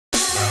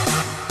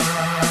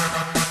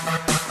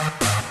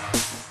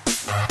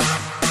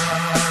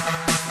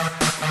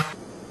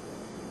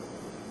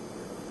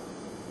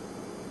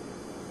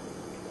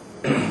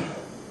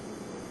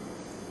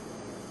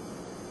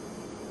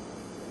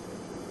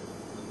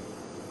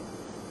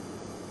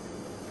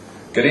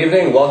Good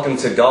evening, welcome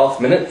to Golf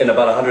Minute in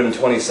about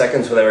 120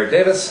 seconds with Eric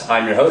Davis.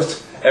 I'm your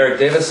host, Eric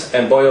Davis,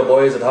 and boy oh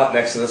boy is it hot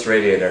next to this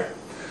radiator.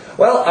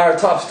 Well, our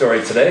top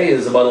story today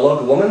is about a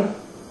local woman.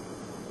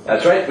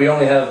 That's right, we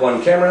only have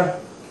one camera.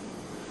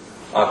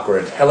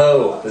 Awkward.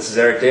 Hello, this is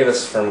Eric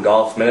Davis from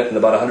Golf Minute in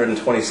about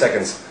 120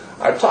 seconds.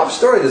 Our top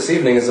story this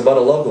evening is about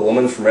a local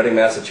woman from Reading,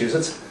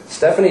 Massachusetts,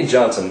 Stephanie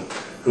Johnson,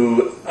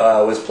 who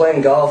was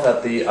playing golf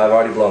at the... I've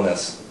already blown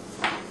this.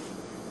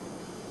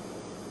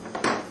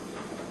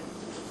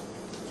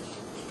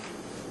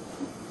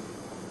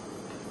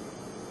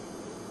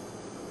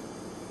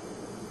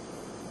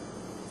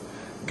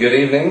 Good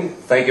evening.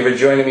 Thank you for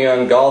joining me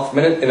on Golf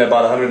Minute in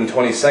about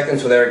 120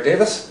 seconds with Eric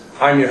Davis.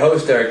 I'm your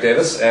host, Eric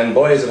Davis, and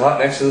boy is it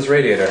hot next to this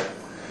radiator.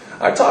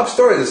 Our top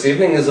story this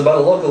evening is about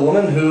a local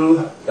woman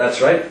who,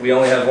 that's right, we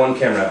only have one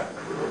camera.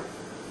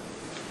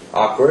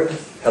 Awkward.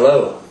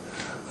 Hello.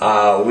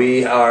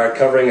 We are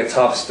covering a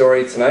top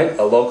story tonight.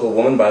 A local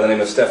woman by the name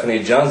of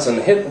Stephanie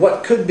Johnson hit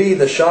what could be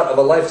the shot of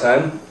a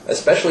lifetime,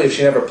 especially if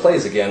she never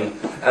plays again,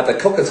 at the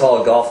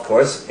Coquetal golf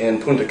course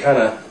in Punta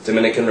Cana,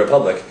 Dominican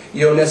Republic.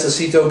 Yo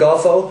necesito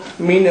golfo,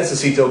 mi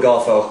necesito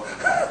golfo.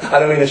 I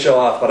don't mean to show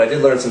off, but I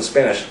did learn some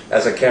Spanish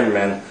as a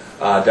cameraman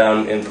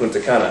down in Punta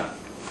Cana.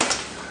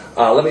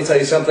 Let me tell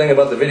you something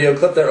about the video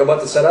clip that we're about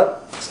to set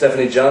up.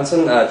 Stephanie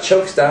Johnson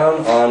chokes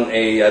down on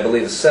a, I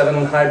believe,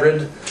 7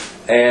 hybrid,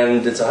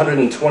 and it's a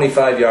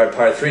 125-yard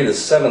par 3, the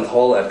 7th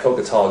hole at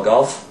Coquetal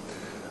Golf.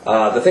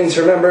 The thing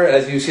to remember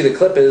as you see the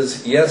clip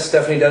is, yes,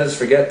 Stephanie does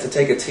forget to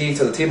take a tee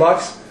to the tee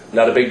box.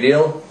 Not a big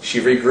deal.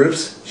 She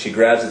regroups, she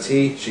grabs a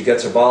tee, she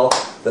gets her ball.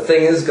 The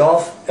thing is,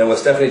 golf, and with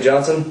Stephanie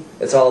Johnson,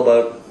 it's all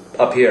about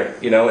up here.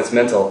 You know, it's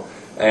mental.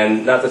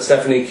 And not that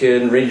Stephanie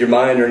can read your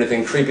mind or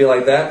anything creepy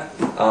like that,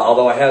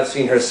 although I have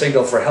seen her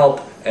signal for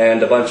help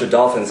and a bunch of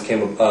dolphins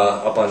came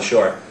up on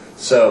shore.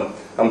 So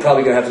I'm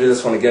probably going to have to do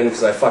this one again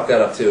because I fucked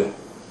that up too.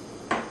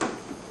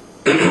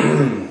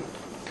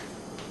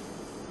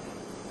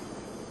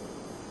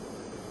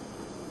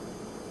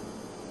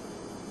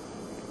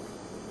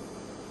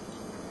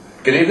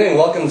 Good evening,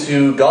 welcome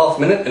to Golf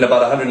Minute in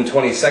about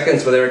 120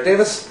 seconds with Eric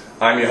Davis.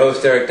 I'm your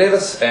host, Eric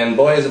Davis, and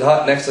boy is it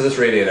hot next to this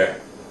radiator.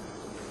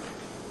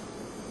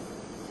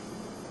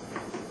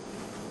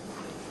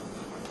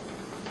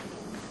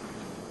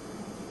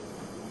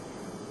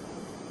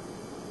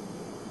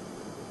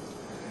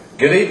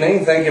 Good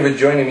evening, thank you for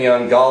joining me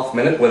on Golf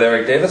Minute with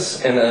Eric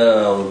Davis and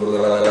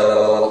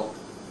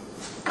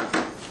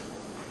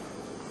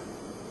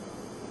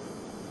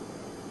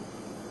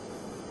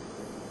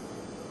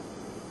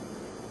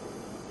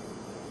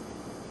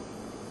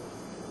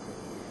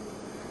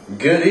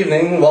Good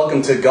evening,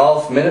 welcome to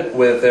Golf Minute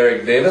with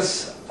Eric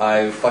Davis.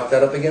 I fucked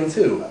that up again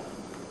too.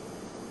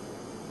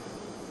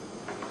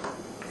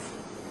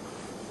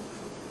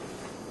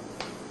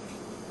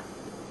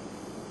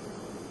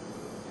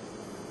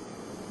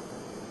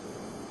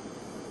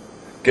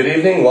 Good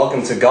evening,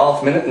 welcome to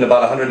Golf Minute in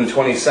about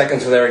 120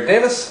 seconds with Eric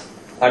Davis.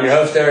 I'm your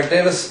host, Eric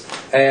Davis,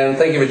 and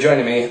thank you for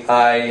joining me.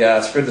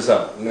 I screwed this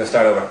up. I'm going to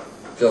start over.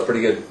 Feels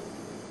pretty good.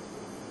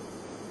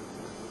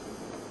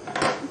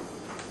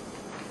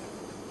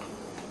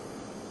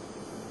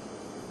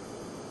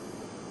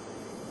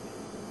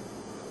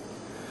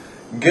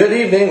 Good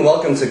evening,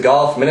 welcome to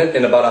Golf Minute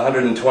in about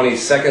 120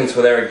 seconds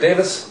with Eric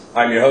Davis.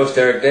 I'm your host,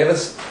 Eric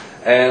Davis,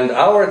 and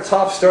our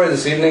top story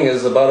this evening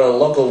is about a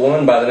local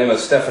woman by the name of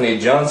Stephanie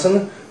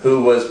Johnson,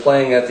 who was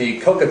playing at the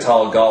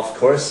Coquetal golf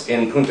course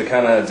in Punta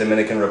Cana,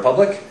 Dominican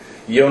Republic.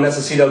 Yo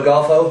necesito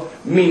golfo,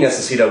 mi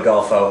necesito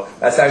golfo.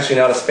 That's actually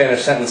not a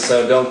Spanish sentence,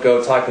 so don't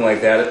go talking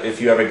like that. If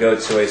you ever go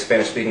to a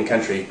Spanish-speaking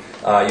country,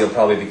 you'll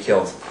probably be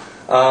killed.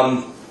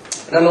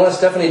 Nonetheless,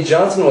 Stephanie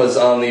Johnson was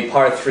on the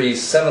par 3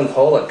 7th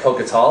hole at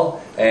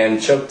Coquetal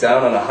and choked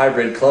down on a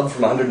hybrid club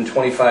from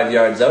 125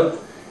 yards out.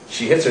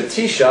 She hits her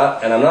tee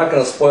shot, and I'm not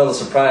going to spoil the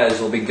surprise.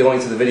 We'll be going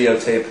to the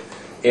videotape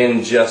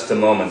in just a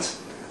moment.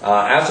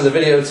 After the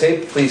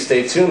videotape, please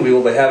stay tuned. We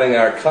will be having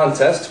our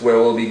contest where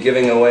we'll be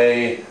giving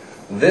away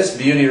this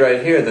beauty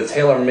right here, the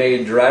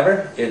tailor-made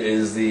driver. It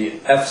is the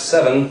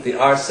F7, the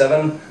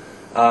R7.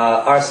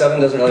 R7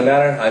 doesn't really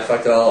matter. I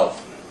fucked it all up.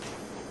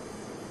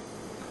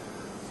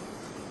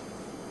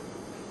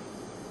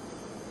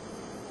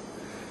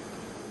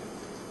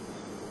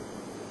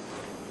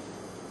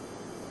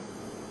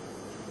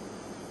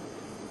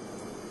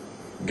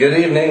 Good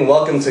evening,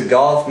 welcome to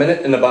Golf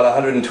Minute in about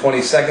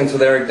 120 seconds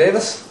with Eric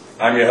Davis.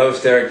 I'm your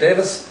host, Eric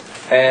Davis,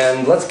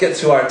 and let's get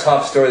to our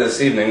top story this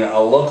evening. A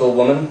local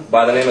woman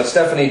by the name of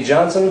Stephanie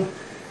Johnson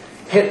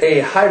hit a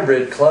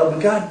hybrid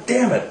club, god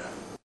damn it,